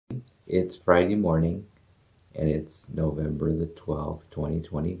It's Friday morning, and it's November the 12th,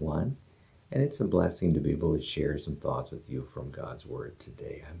 2021, and it's a blessing to be able to share some thoughts with you from God's Word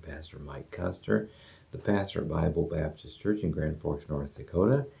today. I'm Pastor Mike Custer, the pastor at Bible Baptist Church in Grand Forks, North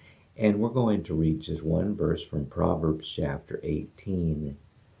Dakota, and we're going to read just one verse from Proverbs chapter 18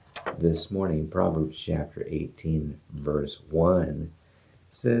 this morning. Proverbs chapter 18, verse 1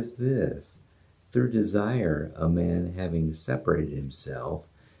 says this: "Through desire a man having separated himself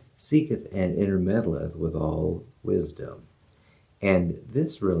seeketh and intermeddleth with all wisdom." And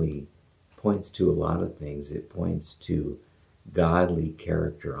this really points to a lot of things. It points to godly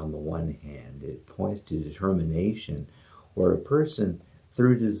character on the one hand. It points to determination, where a person,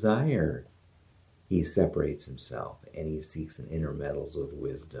 through desire, he separates himself and he seeks and intermeddles with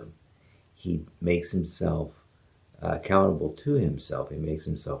wisdom. He makes himself accountable to himself. He makes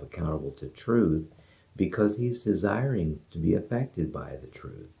himself accountable to truth because he's desiring to be affected by the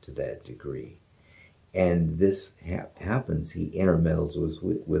truth to that degree. And this happens. He intermeddles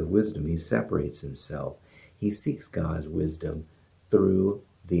with wisdom. He separates himself. He seeks God's wisdom through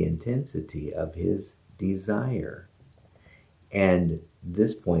the intensity of his desire. And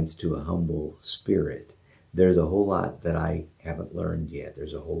this points to a humble spirit. There's a whole lot that I haven't learned yet.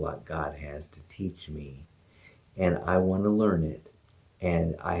 There's a whole lot God has to teach me. And I want to learn it.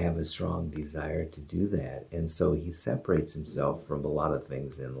 And I have a strong desire to do that. And so he separates himself from a lot of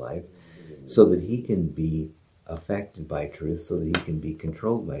things in life so that he can be affected by truth, so that he can be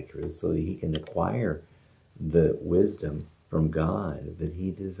controlled by truth, so that he can acquire the wisdom from God that he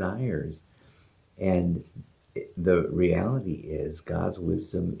desires. And the reality is God's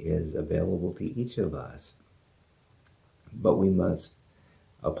wisdom is available to each of us, but we must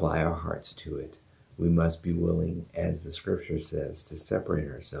apply our hearts to it. We must be willing, as the scripture says, to separate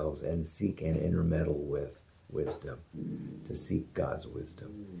ourselves and seek and intermeddle with wisdom, to seek God's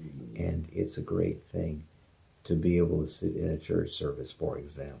wisdom. And it's a great thing to be able to sit in a church service, for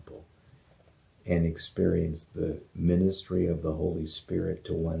example, and experience the ministry of the Holy Spirit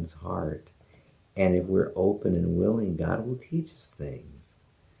to one's heart. And if we're open and willing, God will teach us things.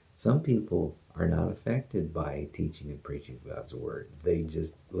 Some people are not affected by teaching and preaching God's word. They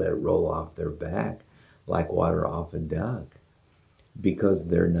just let it roll off their back like water off a duck because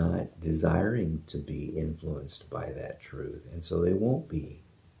they're not desiring to be influenced by that truth. And so they won't be.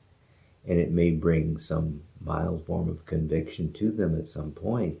 And it may bring some mild form of conviction to them at some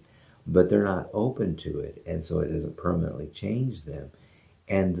point, but they're not open to it. And so it doesn't permanently change them.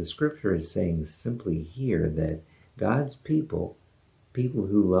 And the scripture is saying simply here that God's people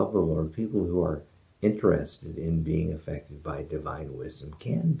who love the Lord, people who are interested in being affected by divine wisdom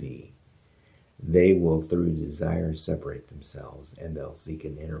can be. They will, through desire, separate themselves, and they'll seek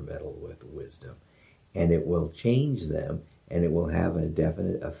and intermeddle with wisdom. And it will change them, and it will have a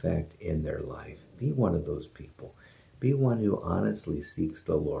definite effect in their life. Be one of those people. Be one who honestly seeks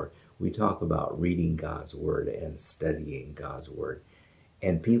the Lord. We talk about reading God's word and studying God's word.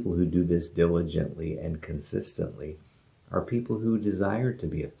 And people who do this diligently and consistently are people who desire to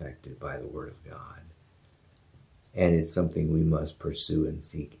be affected by the word of God. And it's something we must pursue and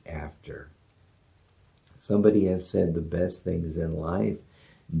seek after. Somebody has said the best things in life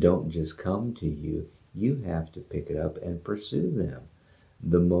don't just come to you. You have to pick it up and pursue them.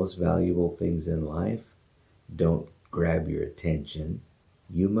 The most valuable things in life don't grab your attention.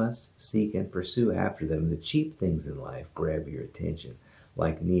 You must seek and pursue after them. The cheap things in life grab your attention,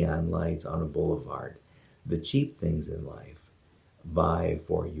 like neon lights on a boulevard. The cheap things in life vie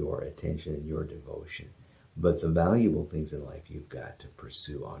for your attention and your devotion. But the valuable things in life you've got to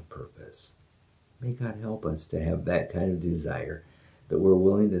pursue on purpose. May God help us to have that kind of desire, that we're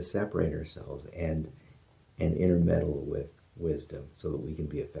willing to separate ourselves and intermeddle with wisdom so that we can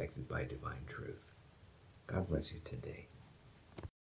be affected by divine truth. God bless you today.